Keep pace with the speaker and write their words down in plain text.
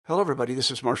Hello, everybody. This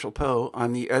is Marshall Poe.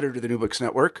 I'm the editor of the New Books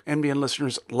Network. NBN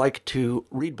listeners like to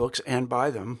read books and buy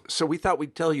them. So we thought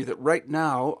we'd tell you that right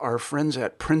now, our friends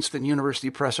at Princeton University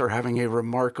Press are having a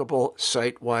remarkable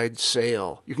site-wide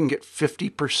sale. You can get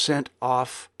 50%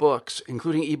 off books,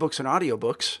 including ebooks and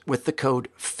audiobooks, with the code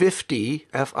 50,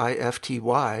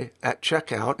 F-I-F-T-Y, at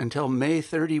checkout until May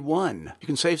 31. You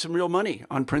can save some real money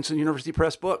on Princeton University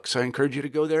Press books. I encourage you to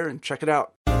go there and check it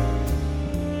out.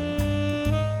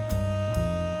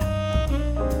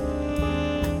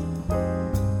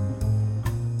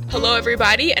 Hello,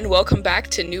 everybody, and welcome back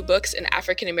to New Books in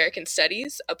African American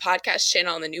Studies, a podcast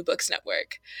channel on the New Books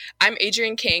Network. I'm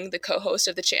Adrienne King, the co-host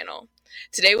of the channel.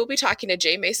 Today, we'll be talking to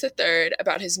Jay Mace III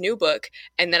about his new book,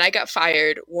 And Then I Got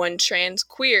Fired, One Trans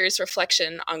Queer's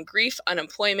Reflection on Grief,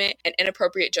 Unemployment, and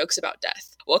Inappropriate Jokes About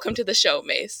Death. Welcome to the show,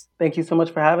 Mace. Thank you so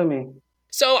much for having me.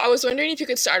 So I was wondering if you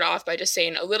could start off by just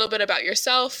saying a little bit about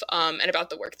yourself and about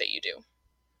the work that you do.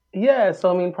 Yeah,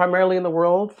 so primarily in the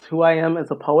world, who I am as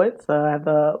a poet. So I have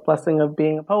the blessing of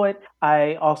being a poet.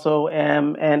 I also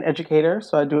am an educator,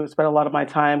 so I do spend a lot of my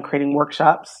time creating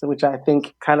workshops, which I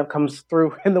think kind of comes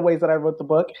through in the ways that I wrote the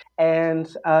book.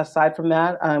 And aside from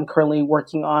that, I'm currently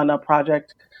working on a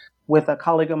project with a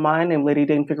colleague of mine named Lady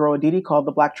Dane Figueroa Didi called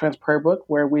the Black Trans Prayer Book,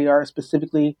 where we are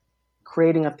specifically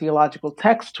creating a theological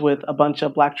text with a bunch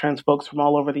of Black trans folks from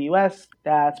all over the U.S.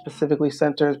 that specifically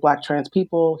centers Black trans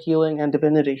people, healing, and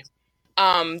divinity.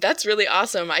 That's really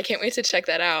awesome. I can't wait to check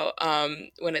that out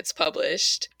when it's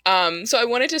published. So I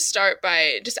wanted to start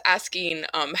by just asking,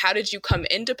 how did you come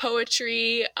into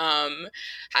poetry?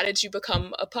 How did you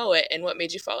become a poet, and what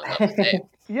made you fall in love with it?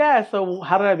 Yeah, so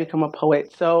how did I become a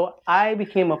poet? So I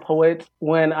became a poet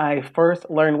when I first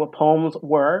learned what poems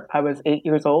were. I was 8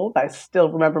 years old. I still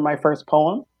remember my first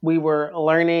poem. We were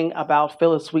learning about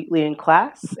Phillis Wheatley in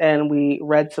class, and we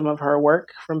read some of her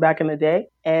work from back in the day.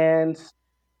 And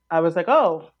I was like,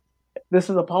 oh, this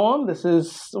is a poem. This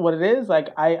is what it is. Like,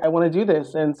 I want to do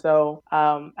this. And so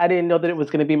I didn't know that it was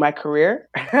going to be my career.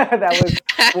 That was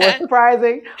more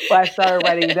surprising. But I started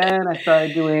writing then. I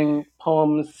started doing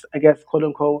poems, I guess, quote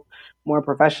unquote, more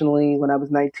professionally when I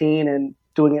was 19 and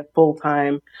doing it full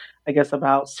time, I guess,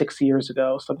 about 6 years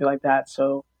ago, something like that.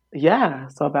 So yeah,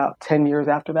 so about 10 years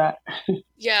after that.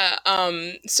 Yeah,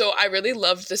 so I really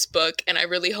loved this book, and I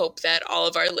really hope that all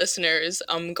of our listeners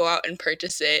go out and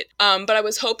purchase it. But I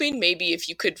was hoping maybe if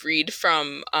you could read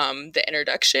from the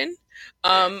introduction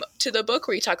to the book,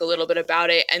 where you talk a little bit about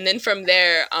it, and then from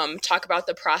there talk about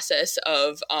the process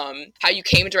of how you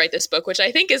came to write this book, which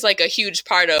I think is like a huge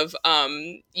part of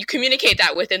you communicate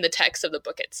that within the text of the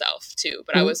book itself too.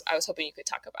 But I was hoping you could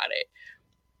talk about it.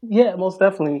 Yeah, most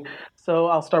definitely. So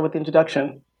I'll start with the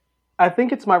introduction. I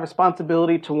think it's my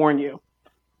responsibility to warn you.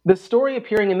 The story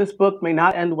appearing in this book may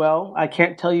not end well. I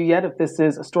can't tell you yet if this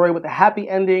is a story with a happy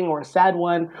ending or a sad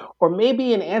one, or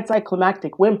maybe an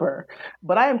anticlimactic whimper,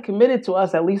 but I am committed to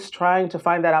us at least trying to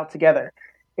find that out together.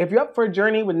 If you're up for a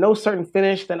journey with no certain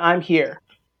finish, then I'm here.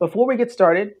 Before we get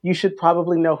started, you should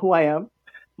probably know who I am.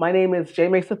 My name is Jay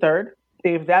Mace III.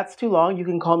 If that's too long, you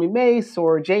can call me Mace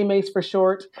or Jay Mace for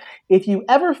short. If you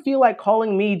ever feel like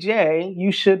calling me Jay,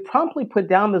 you should promptly put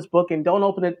down this book and don't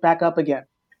open it back up again.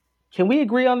 Can we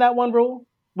agree on that one rule?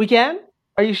 We can?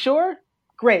 Are you sure?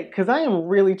 Great, because I am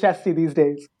really testy these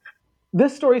days.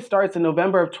 This story starts in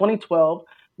November of 2012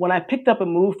 when I picked up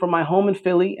and moved from my home in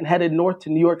Philly and headed north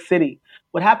to New York City.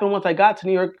 What happened once I got to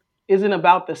New York isn't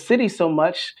about the city so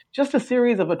much, just a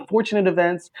series of unfortunate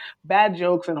events, bad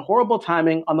jokes, and horrible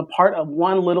timing on the part of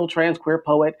one little trans queer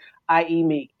poet, i.e.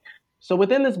 me. So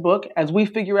within this book, as we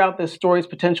figure out this story's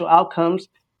potential outcomes,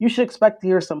 you should expect to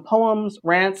hear some poems,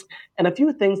 rants, and a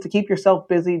few things to keep yourself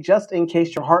busy just in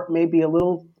case your heart may be a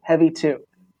little heavy too.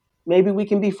 Maybe we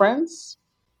can be friends?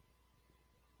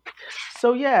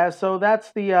 So yeah, so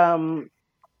that's the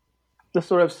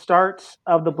sort of start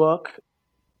of the book.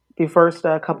 The first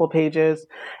couple pages.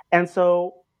 And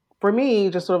so for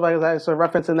me, just sort of like I sort of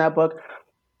referenced in that book,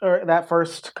 or that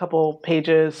first couple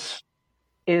pages,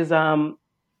 is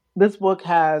this book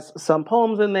has some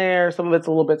poems in there. Some of it's a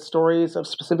little bit stories of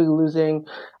specifically losing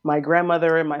my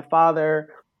grandmother and my father,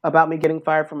 about me getting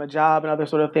fired from a job and other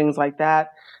sort of things like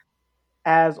that,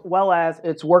 as well as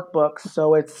it's workbooks.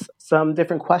 So it's some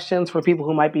different questions for people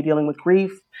who might be dealing with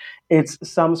grief. It's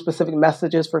some specific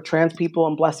messages for trans people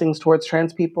and blessings towards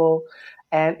trans people.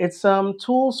 And it's some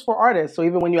tools for artists. So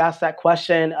even when you ask that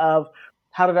question of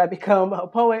how did I become a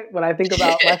poet? When I think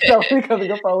about myself becoming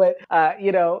a poet,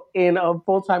 in a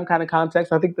full-time kind of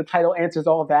context, I think the title answers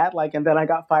all that. Like, and then I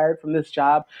got fired from this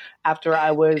job after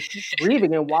I was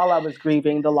grieving, and while I was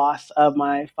grieving the loss of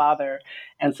my father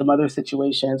and some other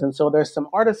situations. And so there's some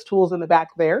artist tools in the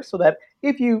back there, so that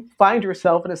if you find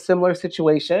yourself in a similar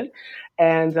situation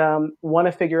and want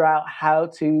to figure out how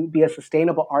to be a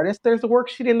sustainable artist, there's a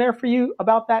worksheet in there for you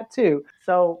about that too.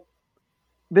 So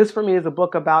this for me is a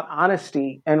book about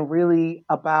honesty and really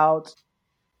about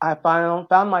I found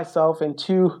myself in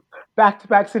two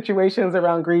back-to-back situations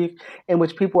around grief in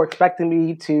which people were expecting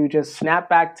me to just snap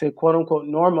back to quote unquote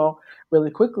normal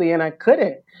really quickly, and I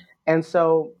couldn't. And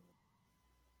so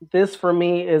this for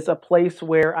me is a place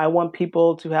where I want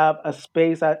people to have a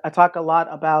space. I talk a lot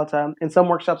about in some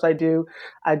workshops I deal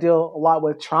a lot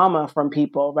with trauma from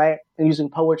people, right? And using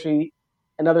poetry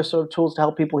and other sort of tools to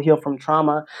help people heal from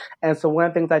trauma. And so one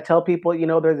of the things I tell people,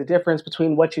 there's a difference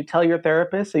between what you tell your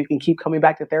therapist so you can keep coming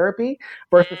back to therapy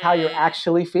versus how you're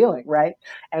actually feeling, right?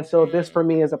 And so this for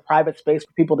me is a private space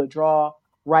for people to draw,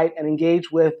 write, and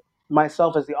engage with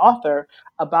myself as the author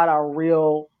about our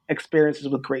real experiences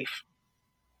with grief.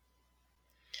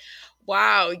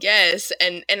 Wow, yes.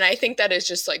 And I think that is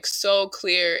just like so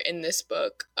clear in this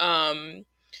book.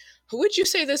 Who would you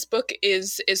say this book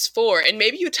is for? And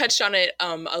maybe you touched on it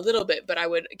a little bit, but I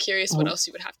would curious what else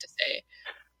you would have to say.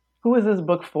 Who is this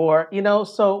book for?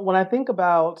 So when I think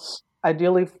about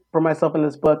ideally for myself in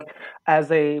this book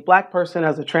as a Black person,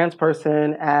 as a trans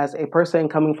person, as a person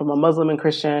coming from a Muslim and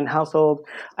Christian household,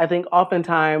 I think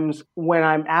oftentimes when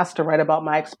I'm asked to write about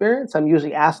my experience, I'm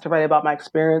usually asked to write about my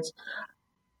experience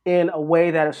in a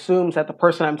way that assumes that the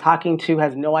person I'm talking to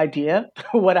has no idea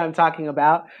what I'm talking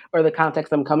about or the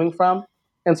context I'm coming from.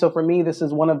 And so for me, this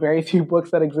is one of very few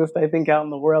books that exist, I think, out in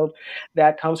the world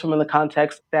that comes from in the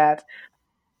context that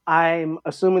I'm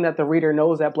assuming that the reader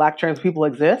knows that Black trans people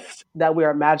exist, that we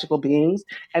are magical beings,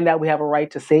 and that we have a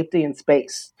right to safety and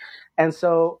space. And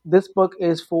so this book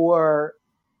is for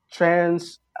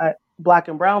trans Black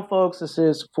and brown folks. This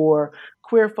is for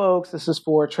queer folks. This is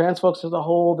for trans folks as a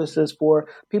whole. This is for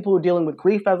people who are dealing with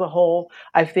grief as a whole.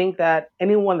 I think that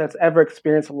anyone that's ever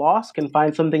experienced loss can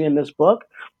find something in this book,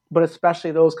 but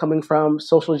especially those coming from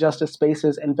social justice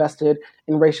spaces invested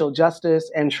in racial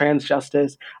justice and trans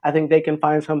justice. I think they can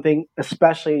find something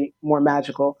especially more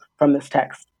magical from this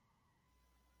text.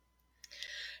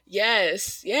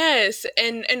 Yes, yes.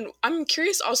 And I'm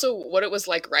curious also what it was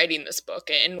like writing this book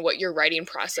and what your writing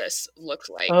process looked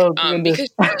like. Because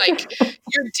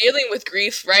you're dealing with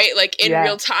grief, right? Like in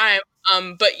real time.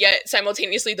 But yet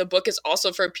simultaneously the book is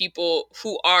also for people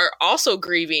who are also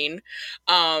grieving.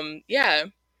 Yeah.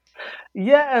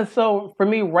 And so for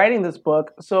me writing this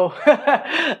book,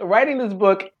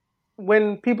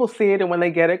 when people see it and when they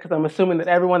get it, because I'm assuming that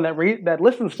everyone that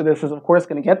listens to this is of course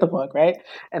going to get the book, right,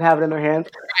 and have it in their hands.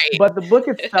 Right. But the book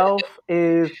itself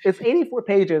it's 84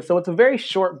 pages, so it's a very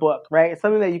short book, right? It's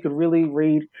something that you could really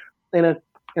read in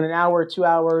an hour, 2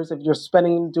 hours if you're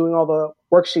doing all the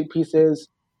worksheet pieces.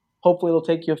 Hopefully it'll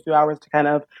take you a few hours to kind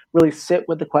of really sit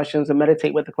with the questions and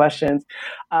meditate with the questions.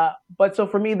 But so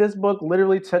for me, this book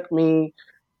literally took me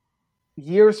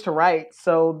years to write.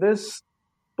 So this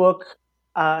book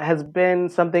has been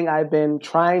something I've been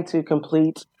trying to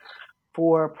complete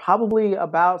for probably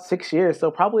about 6 years.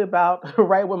 So probably about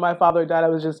right when my father died,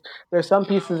 there's some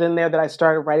pieces in there that I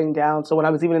started writing down. So when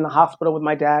I was even in the hospital with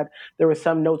my dad, there were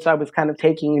some notes I was kind of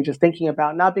taking and just thinking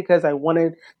about, not because I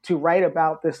wanted to write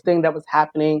about this thing that was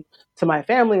happening to my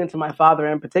family and to my father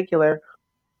in particular,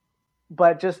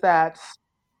 but just that,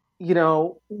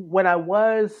 when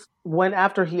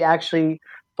after he actually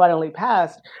finally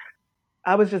passed,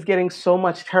 I was just getting so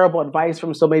much terrible advice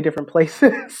from so many different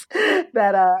places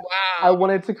that wow. I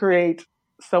wanted to create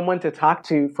someone to talk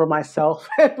to for myself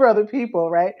and for other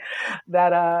people, right?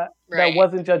 That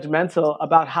wasn't judgmental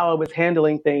about how I was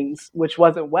handling things, which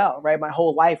wasn't well, right? My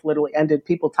whole life literally ended.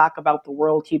 People talk about the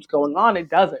world keeps going on. It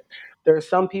doesn't. There are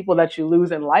some people that you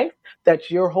lose in life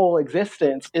that your whole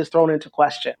existence is thrown into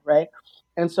question, right?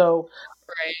 And so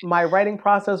my writing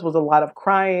process was a lot of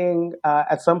crying.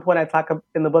 At some point, I talk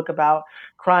in the book about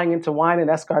crying into wine and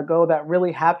escargot. That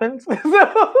really happens.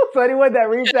 So anyone that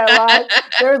reads that line,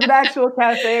 there's an actual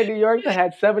cafe in New York that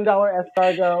had $7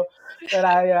 escargot that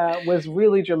I was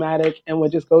really dramatic and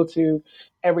would just go to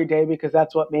every day because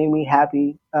that's what made me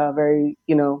happy. Very,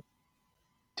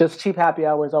 just cheap happy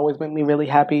hours always make me really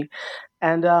happy.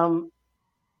 And I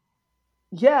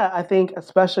think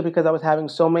especially because I was having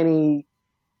so many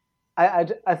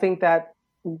I think that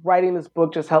writing this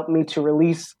book just helped me to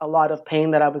release a lot of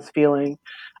pain that I was feeling.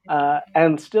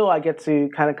 And still, I get to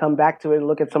kind of come back to it and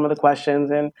look at some of the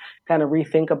questions and kind of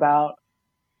rethink about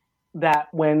that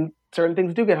when certain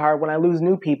things do get hard, when I lose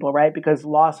new people, right? Because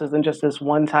loss isn't just this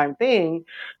one time thing.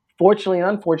 Fortunately and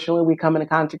unfortunately, we come into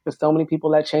contact with so many people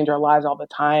that change our lives all the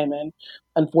time. And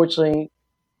unfortunately,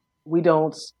 we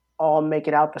don't all make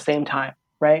it out the same time,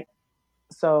 right?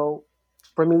 So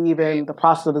for me, even the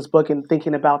process of this book and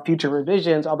thinking about future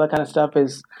revisions, all that kind of stuff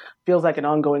feels like an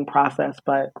ongoing process.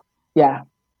 But yeah,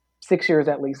 6 years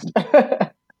at least.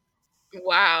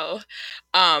 Wow.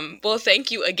 Well,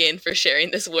 thank you again for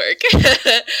sharing this work.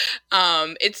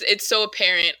 It's so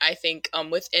apparent, I think,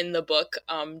 within the book,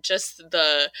 just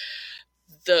the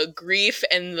grief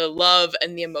and the love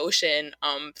and the emotion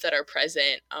that are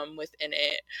present within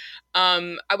it.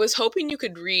 I was hoping you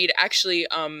could read actually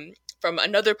from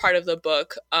another part of the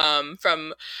book,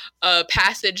 from a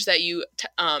passage that you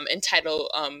entitle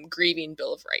Grieving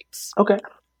Bill of Rights. Okay.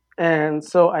 And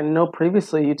so I know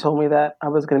previously you told me that I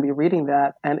was going to be reading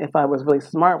that, and if I was really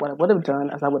smart, what I would have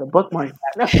done is I would have bookmarked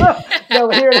that. No,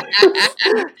 here it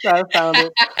is. So I found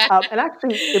it. And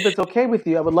actually, if it's okay with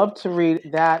you, I would love to read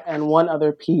that and one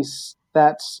other piece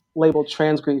that's labeled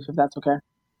trans grief, if that's okay.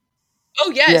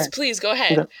 Oh, yes, please, go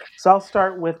ahead. Okay. So I'll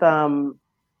start with,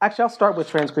 I'll start with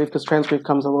trans grief because trans grief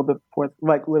comes a little bit before,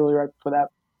 like literally right before that.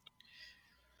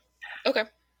 Okay.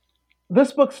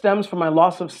 This book stems from my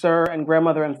loss of sir and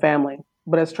grandmother and family,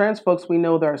 but as trans folks, we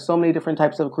know there are so many different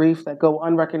types of grief that go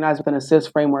unrecognized within a cis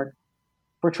framework.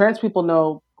 For trans people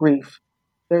know grief.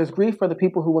 There is grief for the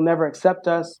people who will never accept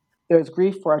us. There is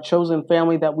grief for our chosen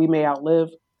family that we may outlive.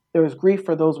 There is grief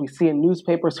for those we see in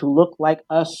newspapers who look like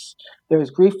us. There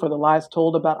is grief for the lies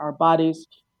told about our bodies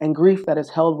and grief that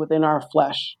is held within our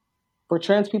flesh. For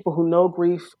trans people who know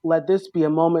grief, let this be a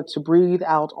moment to breathe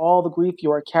out all the grief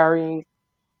you are carrying,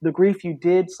 the grief you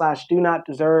did/do not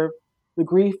deserve, the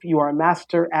grief you are a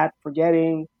master at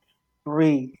forgetting.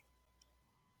 Breathe.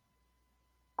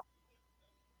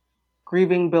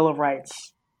 Grieving Bill of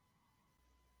Rights.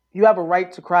 You have a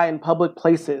right to cry in public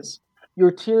places.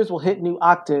 Your tears will hit new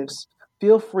octaves.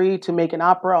 Feel free to make an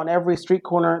opera on every street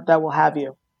corner that will have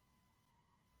you.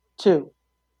 2.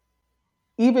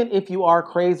 Even if you are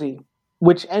crazy,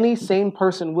 which any sane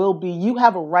person will be, you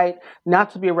have a right not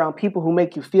to be around people who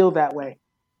make you feel that way.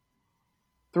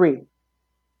 3.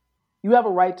 You have a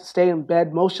right to stay in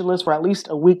bed motionless for at least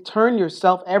a week. Turn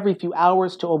yourself every few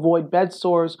hours to avoid bed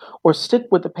sores or stick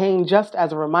with the pain just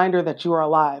as a reminder that you are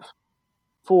alive.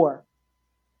 4.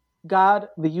 God,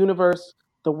 the universe,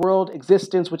 the world,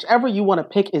 existence, whichever you want to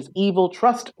pick is evil.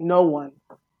 Trust no one.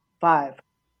 5.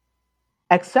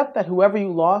 Accept that whoever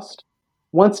you lost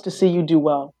wants to see you do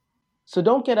well. So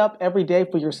don't get up every day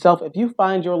for yourself if you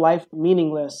find your life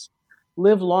meaningless.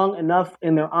 Live long enough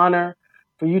in their honor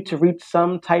for you to reach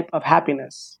some type of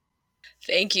happiness.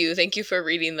 Thank you. Thank you for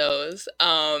reading those.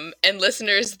 And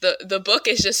listeners, the book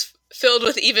is just filled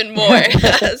with even more.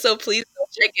 So please go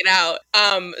check it out.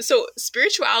 So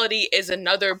spirituality is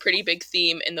another pretty big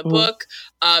theme in the book.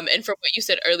 And from what you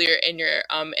said earlier in your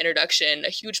introduction,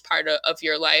 a huge part of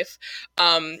your life.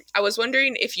 I was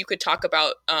wondering if you could talk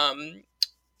about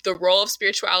the role of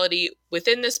spirituality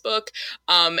within this book,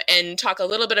 and talk a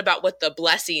little bit about what the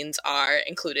blessings are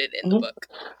included in the book.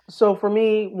 So for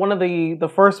me, one of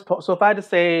the first, so if I had to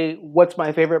say what's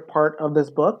my favorite part of this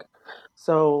book,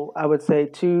 so I would say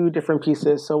 2 different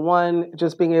pieces. So one,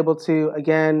 just being able to,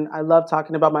 again, I love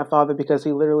talking about my father because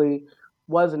he literally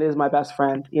was and is my best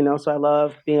friend, so I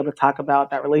love being able to talk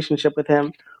about that relationship with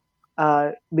him.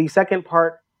 The second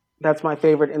part that's my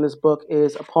favorite in this book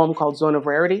is a poem called Zone of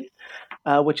Rarity,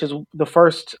 which is the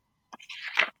first,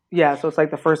 so it's like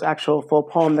the first actual full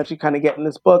poem that you kind of get in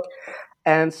this book.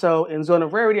 And so in Zone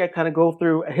of Rarity, I kind of go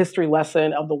through a history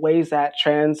lesson of the ways that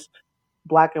trans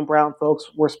Black and brown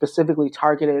folks were specifically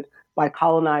targeted by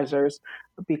colonizers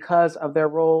because of their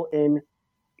role in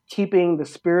keeping the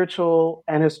spiritual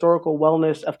and historical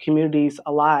wellness of communities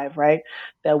alive, right?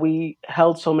 That we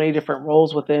held so many different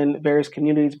roles within various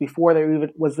communities before there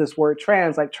even was this word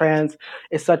trans. Like trans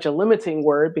is such a limiting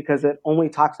word because it only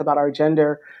talks about our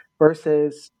gender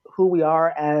versus who we are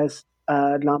as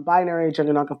non-binary,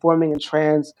 gender non-conforming, and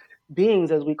trans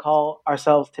beings, as we call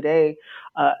ourselves today,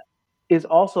 is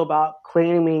also about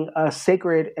claiming a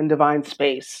sacred and divine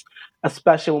space,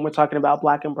 especially when we're talking about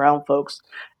Black and brown folks.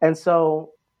 And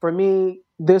so for me,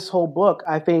 this whole book,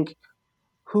 I think,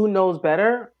 who knows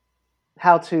better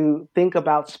how to think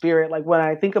about spirit? Like when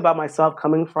I think about myself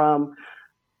coming from,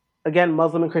 again,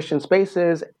 Muslim and Christian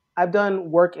spaces, I've done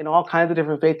work in all kinds of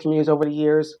different faith communities over the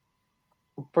years.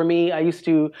 For me, I used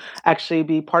to actually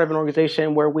be part of an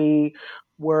organization where we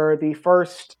were the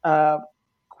first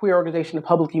queer organization to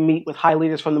publicly meet with high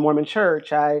leaders from the Mormon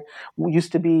Church. I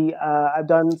used to be, I've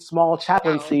done small Wow.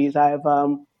 chaplaincies. I've,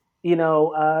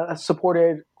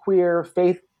 supported queer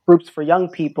faith groups for young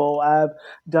people. I've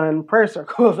done prayer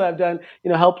circles. I've done,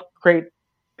 helped create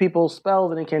people's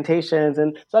spells and incantations.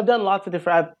 And so I've done lots of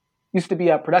different, I've used to be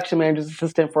a production manager's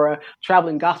assistant for a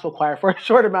traveling gospel choir for a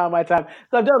short amount of my time.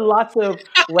 So I've done lots of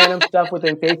random stuff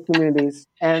within faith communities.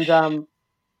 And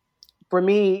for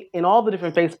me, in all the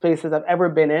different faith spaces I've ever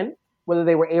been in, whether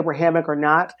they were Abrahamic or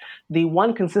not, the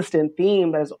one consistent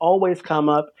theme that has always come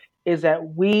up is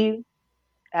that we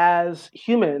as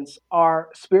humans are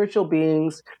spiritual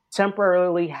beings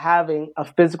temporarily having a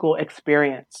physical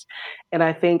experience. And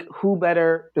I think who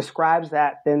better describes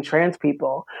that than trans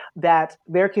people, that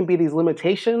there can be these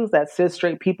limitations that cis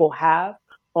straight people have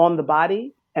on the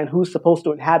body and who's supposed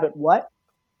to inhabit what.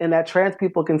 And that trans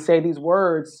people can say these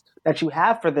words that you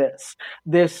have for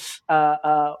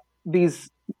these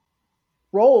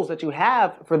roles that you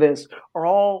have for this are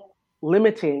all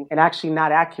limiting and actually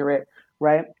not accurate,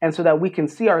 right? And so that we can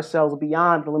see ourselves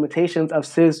beyond the limitations of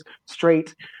cis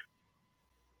straight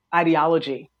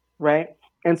ideology, right?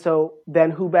 And so then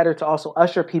who better to also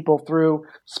usher people through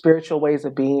spiritual ways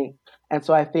of being? And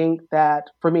so I think that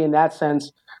for me, in that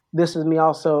sense, this is me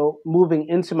also moving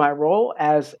into my role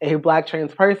as a Black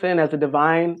trans person, as a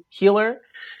divine healer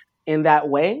in that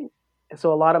way. And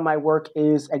so a lot of my work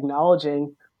is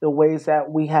acknowledging the ways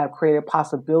that we have created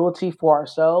possibility for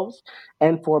ourselves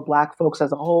and for Black folks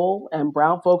as a whole and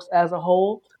brown folks as a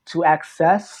whole to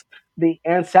access the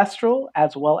ancestral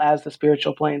as well as the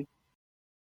spiritual plane.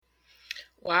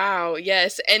 Wow,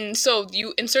 yes. And so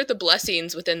you insert the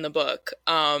blessings within the book.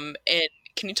 And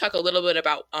can you talk a little bit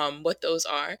about what those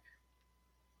are?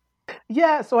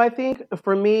 Yeah, so I think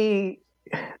for me,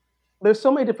 there's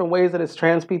so many different ways that as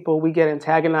trans people we get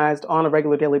antagonized on a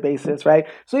regular daily basis, right?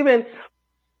 So even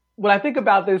when I think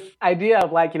about this idea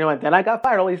of like, and then I got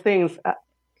fired, all these things,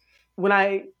 when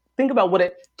I think about what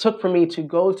it took for me to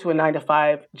go to a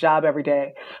 9-to-5 job every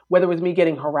day, whether it was me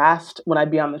getting harassed when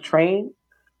I'd be on the train,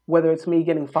 whether it's me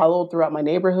getting followed throughout my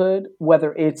neighborhood,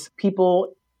 whether it's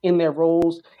people in their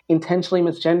roles intentionally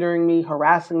misgendering me,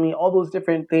 harassing me, all those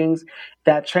different things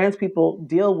that trans people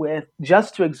deal with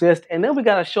just to exist. And then we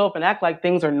got to show up and act like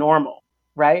things are normal,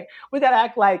 right? We got to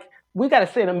act like we got to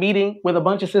sit in a meeting with a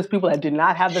bunch of cis people that did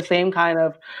not have the same kind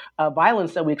of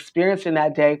violence that we experienced in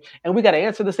that day. And we got to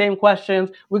answer the same questions.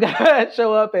 We got to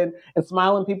show up and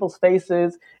smile in people's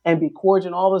faces and be cordial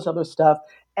and all this other stuff.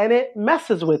 And it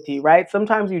messes with you, right?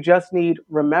 Sometimes you just need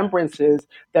remembrances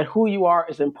that who you are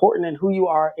is important and who you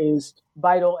are is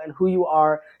vital and who you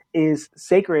are is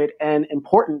sacred and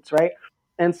important, right?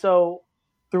 And so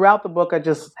throughout the book, I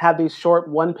just have these short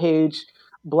one-page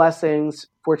blessings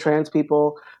for trans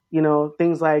people,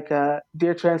 things like,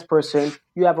 dear trans person,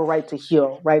 you have a right to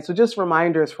heal, right? So just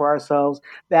reminders for ourselves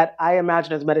that I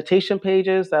imagine as meditation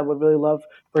pages that I would really love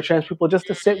for trans people just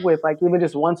to sit with, like even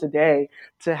just once a day,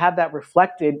 to have that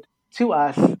reflected to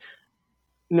us,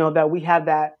 that we have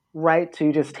that right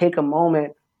to just take a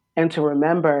moment and to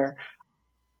remember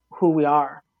who we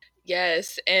are.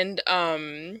 Yes. And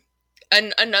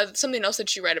another something else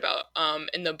that you write about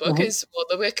in the book is, well,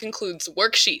 the book includes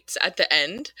worksheets at the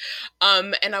end,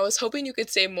 and I was hoping you could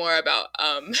say more about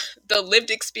the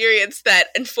lived experience that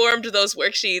informed those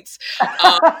worksheets,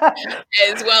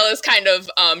 as well as kind of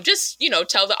just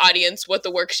tell the audience what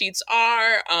the worksheets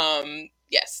are.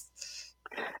 Yes.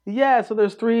 Yeah, so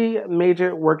there's 3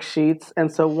 major worksheets.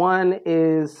 And so one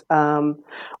is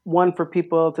one for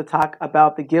people to talk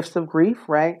about the gifts of grief,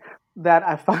 right? That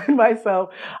I found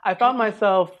myself,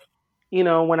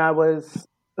 when I was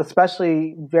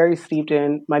especially very steeped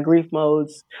in my grief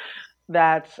modes,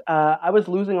 that I was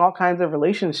losing all kinds of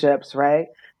relationships, right?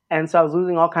 And so I was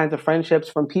losing all kinds of friendships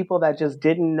from people that just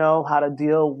didn't know how to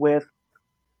deal with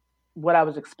what I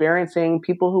was experiencing,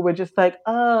 people who were just like,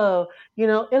 oh,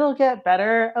 it'll get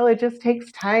better. Oh, it just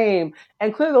takes time.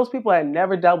 And clearly those people had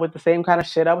never dealt with the same kind of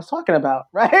shit I was talking about,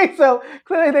 right? So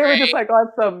clearly they were just like on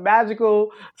some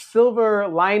magical silver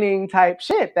lining type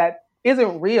shit that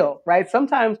isn't real, right?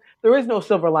 Sometimes there is no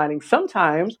silver lining.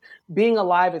 Sometimes being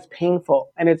alive is painful,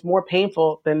 and it's more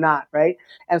painful than not, right?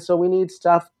 And so we need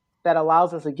stuff that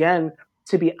allows us, again,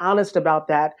 to be honest about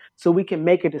that so we can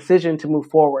make a decision to move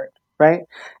forward. Right.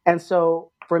 And so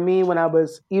for me, when I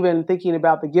was even thinking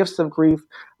about the gifts of grief,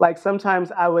 like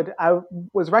sometimes I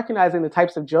was recognizing the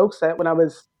types of jokes that when I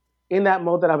was in that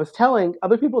mode that I was telling,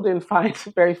 other people didn't find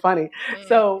very funny.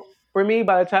 So for me,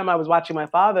 by the time I was watching my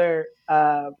father,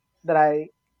 that I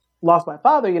lost my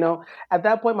father, at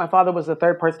that point, my father was the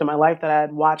third person in my life that I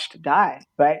had watched die,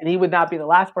 right? And he would not be the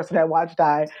last person I watched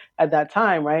die at that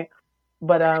time, right?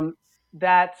 But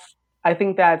I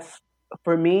think that's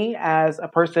for me as a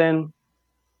person,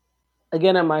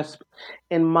 again,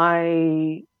 in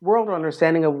my world or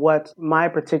understanding of what my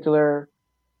particular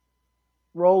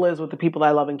role is with the people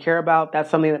I love and care about. That's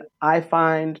something that I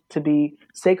find to be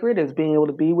sacred, is being able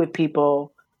to be with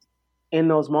people in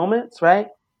those moments, right?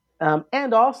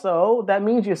 And also, that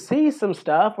means you see some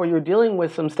stuff or you're dealing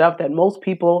with some stuff that most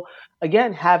people,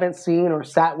 again, haven't seen or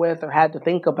sat with or had to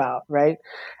think about, right?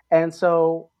 And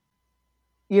so,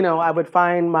 I would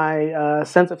find my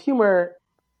sense of humor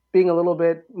being a little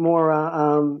bit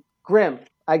more grim,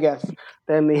 I guess,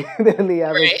 than the than the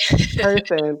average Right.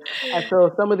 person. And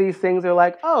so some of these things are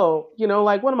like, oh,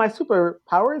 like one of my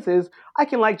superpowers is I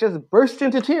can like just burst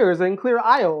into tears and clear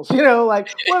aisles. Like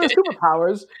what other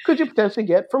superpowers could you potentially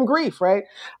get from grief, right?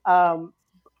 Um,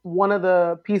 one of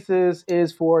the pieces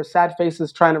is for sad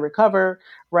faces trying to recover,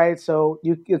 right? So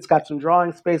it's got some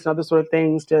drawing space and other sort of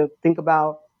things to think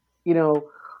about, you know,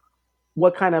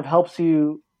 what kind of helps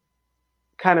you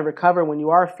kind of recover when you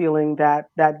are feeling that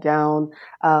down.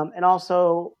 And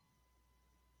also,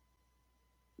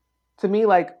 to me,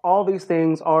 like all these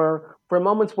things are for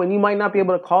moments when you might not be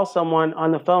able to call someone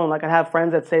on the phone. Like I have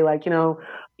friends that say, like,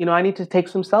 I need to take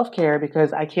some self care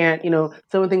because I can't.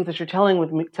 Some of the things that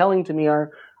you're telling to me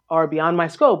are beyond my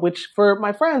scope. Which for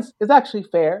my friends is actually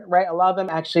fair, right? A lot of them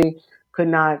actually could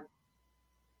not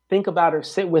think about or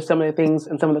sit with some of the things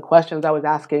and some of the questions I was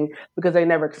asking because they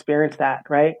never experienced that,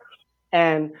 right?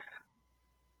 And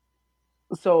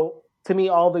so to me,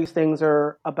 all these things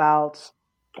are about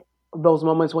those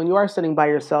moments when you are sitting by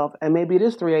yourself and maybe it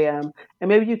is 3 a.m. and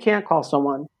maybe you can't call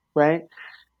someone, right?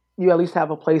 You at least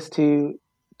have a place to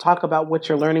talk about what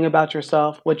you're learning about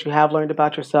yourself, what you have learned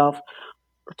about yourself,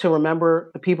 to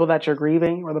remember the people that you're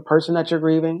grieving or the person that you're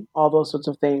grieving, all those sorts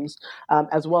of things.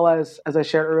 As well as I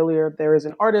shared earlier, there is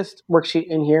an artist worksheet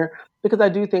in here because I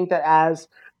do think that as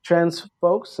trans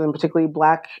folks, and particularly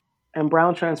Black and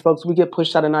brown trans folks, we get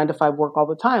pushed out of 9 to 5 work all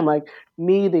the time. Like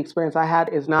me, the experience I had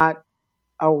is not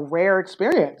a rare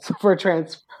experience for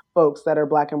trans folks that are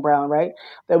Black and brown, right?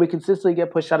 That we consistently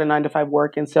get pushed out of 9 to 5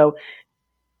 work. And so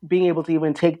being able to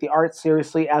even take the art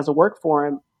seriously as a work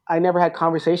form, I never had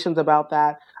conversations about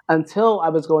that until I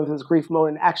was going through this grief mode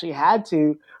and actually had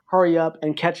to hurry up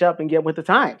and catch up and get with the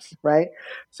times, right?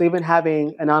 So even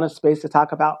having an honest space to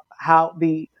talk about how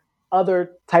the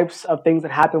other types of things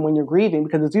that happen when you're grieving,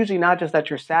 because it's usually not just that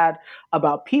you're sad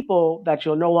about people that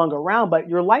you're no longer around, but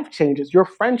your life changes, your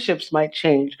friendships might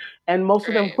change, and most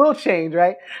of them Right. will change,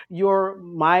 right?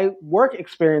 My work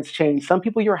experience changed. Some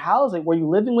people you're housing, were you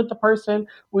living with the person?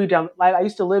 Like I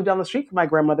used to live down the street from my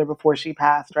grandmother before she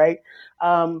passed, right?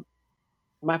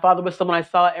 My father was someone I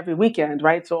saw every weekend,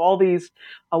 right? So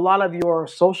a lot of your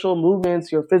social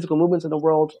movements, your physical movements in the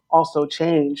world also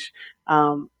change.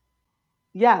 Um,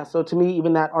 yeah, so to me,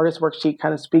 even that artist worksheet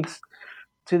kind of speaks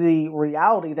to the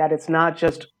reality that it's not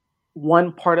just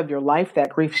one part of your life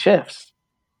that grief shifts.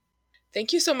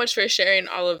 Thank you so much for sharing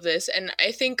all of this. And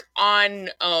I think on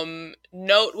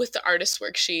note with the artist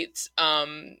worksheets,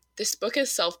 this book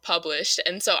is self-published.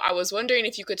 And so I was wondering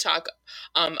if you could talk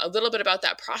a little bit about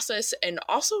that process and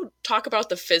also talk about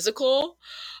the physical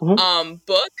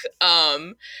book.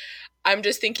 I'm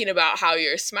just thinking about how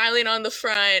you're smiling on the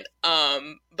front,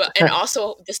 and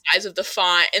also the size of the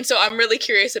font. And so I'm really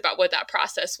curious about what that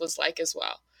process was like as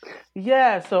well.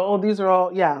 Yeah, so these are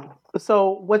all, yeah.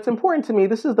 So what's important to me,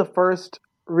 this is the first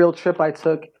real trip I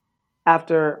took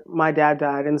after my dad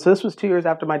died. And so this was 2 years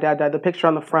after my dad died, the picture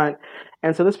on the front.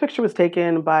 And so this picture was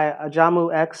taken by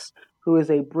Ajamu X, who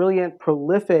is a brilliant,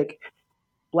 prolific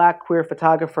Black queer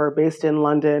photographer based in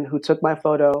London who took my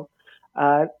photo.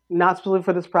 Not specifically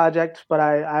for this project, but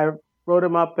I wrote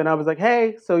him up and I was like,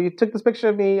 hey, so you took this picture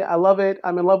of me. I love it.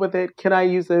 I'm in love with it. Can I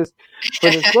use this for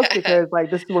this book? Because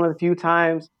like this is one of the few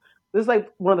times, this is like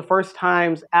one of the first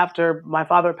times after my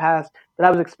father passed that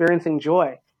I was experiencing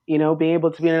joy, being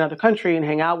able to be in another country and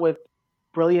hang out with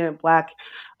brilliant Black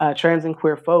trans and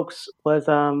queer folks was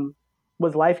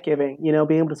life-giving,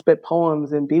 being able to spit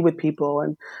poems and be with people.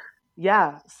 And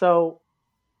yeah, so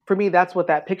for me, that's what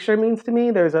that picture means to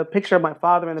me. There's a picture of my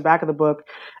father in the back of the book,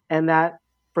 and that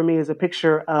for me is a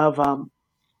picture of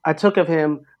I took of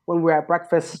him when we were at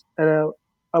breakfast at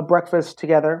a breakfast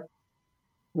together,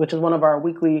 which is one of our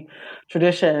weekly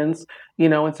traditions,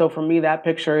 And so for me, that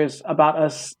picture is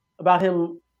about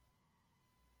him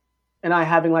and I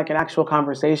having like an actual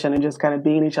conversation and just kind of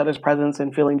being in each other's presence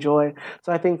and feeling joy.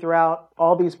 So I think throughout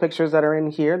all these pictures that are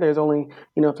in here, there's only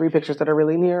 3 pictures that are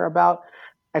really in here about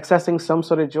accessing some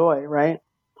sort of joy, right?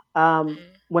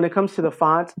 When it comes to the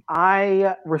font,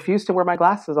 I refuse to wear my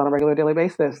glasses on a regular daily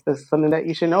basis. This is something that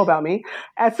you should know about me.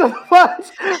 And so so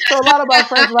a lot of my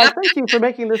friends are like, thank you for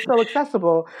making this so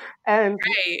accessible. And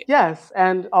Right. yes,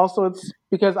 and also it's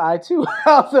because I too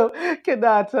also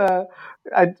cannot,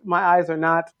 my eyes are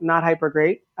not hyper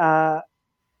great.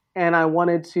 And I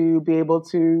wanted to be able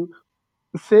to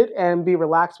sit and be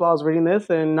relaxed while I was reading this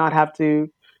and not have to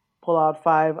pull out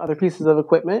 5 other pieces of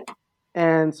equipment.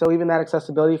 And so even that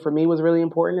accessibility for me was really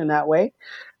important in that way.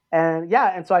 And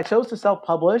yeah, and so I chose to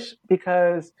self-publish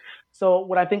because, so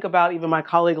when I think about even my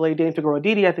colleague, Lady Dame Figueroa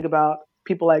Didi, I think about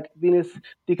people like Venus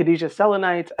de Khadija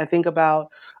Selenite. I think about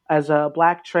as a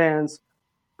Black trans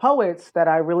poets that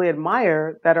I really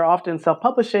admire that are often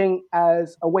self-publishing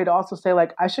as a way to also say,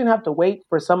 like, I shouldn't have to wait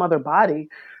for some other body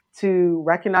to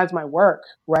recognize my work,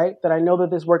 right? That I know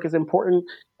that this work is important.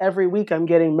 Every week I'm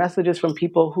getting messages from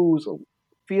people who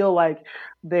feel like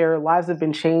their lives have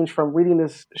been changed from reading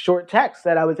this short text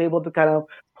that I was able to kind of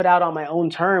put out on my own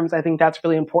terms. I think that's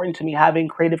really important to me, having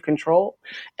creative control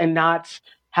and not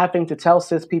having to tell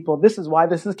cis people, this is why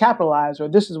this is capitalized, or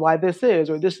this is why this is,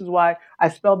 or this is why I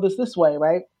spelled this way,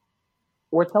 right?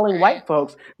 We're telling white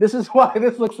folks, this is why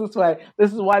this looks this way.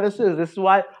 This is why this is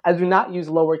why I do not use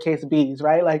lowercase b's,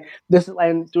 right? Like this,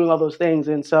 and doing all those things.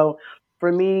 And so for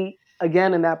me,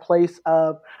 again, in that place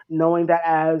of knowing that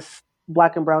as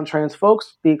Black and brown trans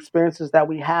folks, the experiences that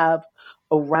we have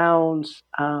around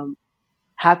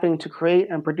having to create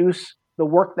and produce the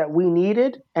work that we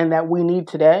needed and that we need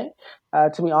today,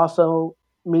 to me also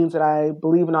means that I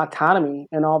believe in autonomy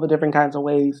in all the different kinds of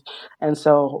ways. And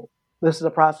so this is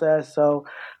a process. So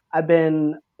I've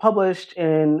been published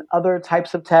in other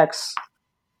types of texts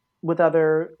with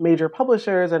other major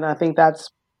publishers, and I think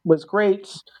was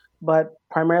great. But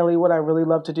primarily what I really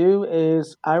love to do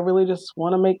is I really just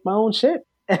want to make my own shit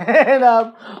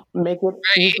and make it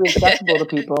easily accessible to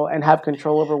people and have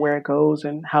control over where it goes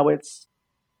and how it's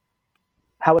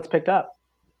picked up.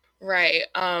 Right.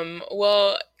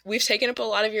 Well, we've taken up a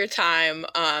lot of your time,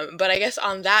 but I guess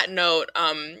on that note,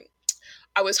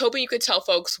 I was hoping you could tell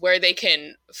folks where they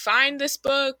can find this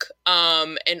book,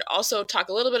 and also talk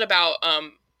a little bit about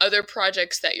other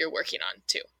projects that you're working on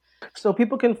too. So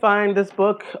people can find this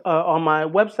book on my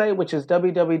website, which is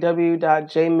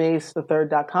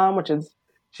www.jmace3rd.com, which is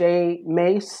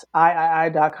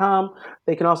jmaceii.com.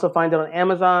 They can also find it on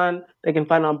Amazon. They can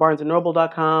find it on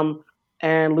barnesandnoble.com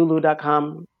and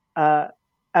lulu.com.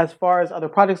 As far as other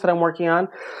projects that I'm working on,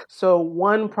 so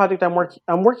one project I'm working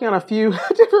on a few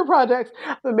different projects.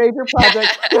 The major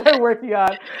project that I'm working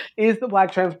on is the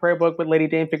Black Trans Prayer Book with Lady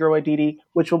Dame Figueroa Didi,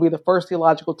 which will be the first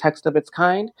theological text of its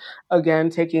kind. Again,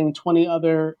 taking 20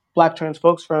 other Black trans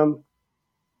folks from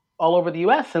all over the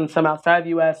U.S. and some outside the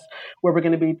U.S., where we're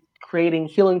going to be creating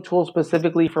healing tools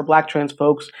specifically for Black trans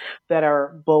folks that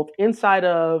are both inside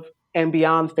of and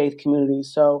beyond faith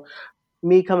communities. So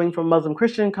me coming from Muslim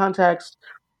Christian context,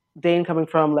 Dane coming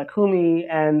from Lekumi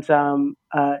and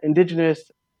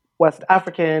indigenous West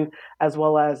African, as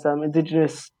well as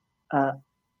indigenous North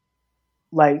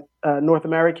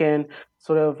American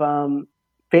sort of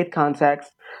faith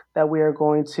context, that we are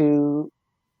going to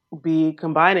be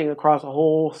combining across a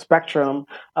whole spectrum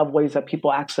of ways that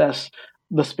people access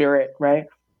the spirit, right?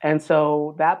 And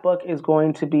so that book is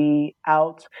going to be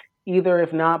out either,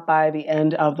 if not by the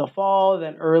end of the fall,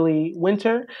 then early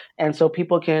winter. And so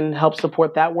people can help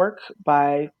support that work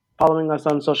by following us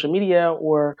on social media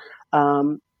or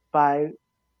by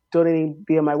donating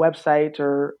via my website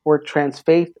or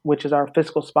Transfaith, which is our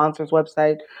fiscal sponsors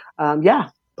website.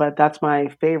 But that's my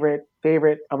favorite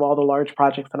of all the large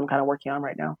projects that I'm kind of working on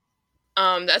right now.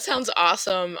 That sounds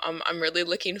awesome. I'm really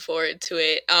looking forward to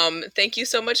it. Thank you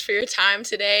so much for your time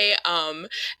today. And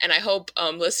I hope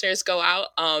listeners go out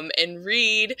and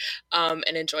read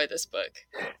and enjoy this book.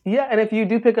 Yeah, and if you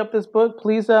do pick up this book,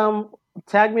 please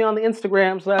tag me on the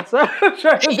Instagram. So that's I'm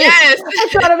trying to be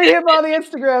hip on the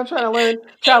Instagram, trying to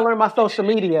learn my social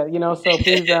media. So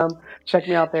please check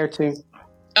me out there too.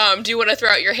 Do you want to throw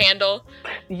out your handle?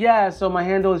 Yeah, so my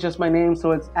handle is just my name.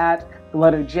 So it's at the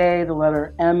letter J, the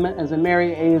letter M as in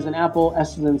Mary, A as in Apple,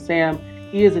 S as in Sam,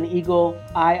 E as in Eagle,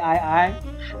 I.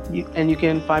 And you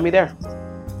can find me there.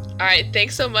 All right.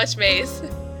 Thanks so much, Mace.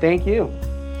 Thank you.